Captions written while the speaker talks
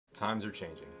Times are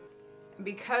changing.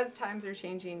 Because times are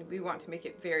changing, we want to make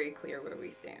it very clear where we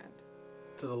stand.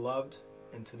 To the loved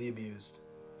and to the abused,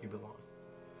 you belong.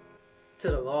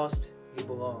 To the lost, you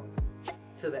belong.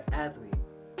 To the athlete,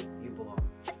 you belong.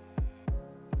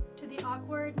 To the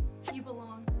awkward, you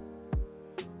belong.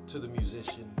 To the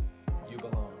musician, you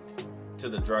belong. To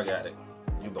the drug addict,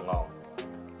 you belong.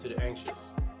 To the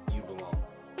anxious, you belong.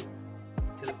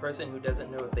 To the person who doesn't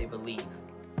know what they believe,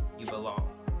 you belong.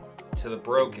 To the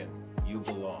broken, you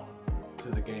belong. To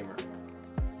the gamer,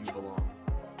 you belong.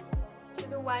 To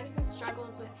the one who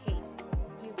struggles with hate,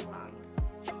 you belong.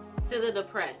 To the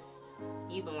depressed,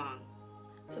 you belong.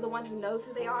 To the one who knows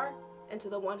who they are, and to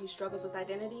the one who struggles with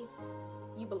identity,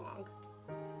 you belong.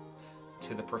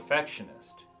 To the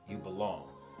perfectionist, you belong.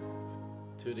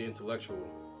 To the intellectual,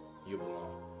 you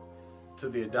belong. To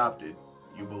the adopted,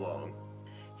 you belong.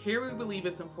 Here we believe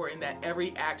it's important that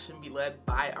every action be led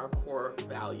by our core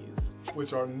values,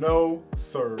 which are know,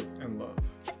 serve, and love.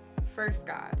 First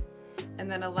God,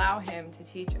 and then allow Him to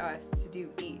teach us to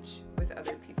do each with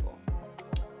other people.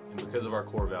 And because of our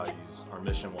core values, our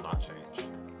mission will not change: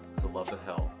 to love the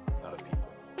hell out of people.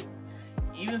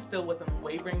 Even still with an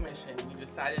unwavering mission, we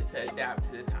decided to adapt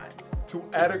to the times. To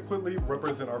adequately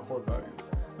represent our core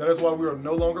values. That is why we are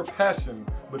no longer Passion,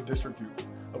 but District Youth,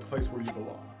 a place where you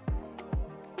belong.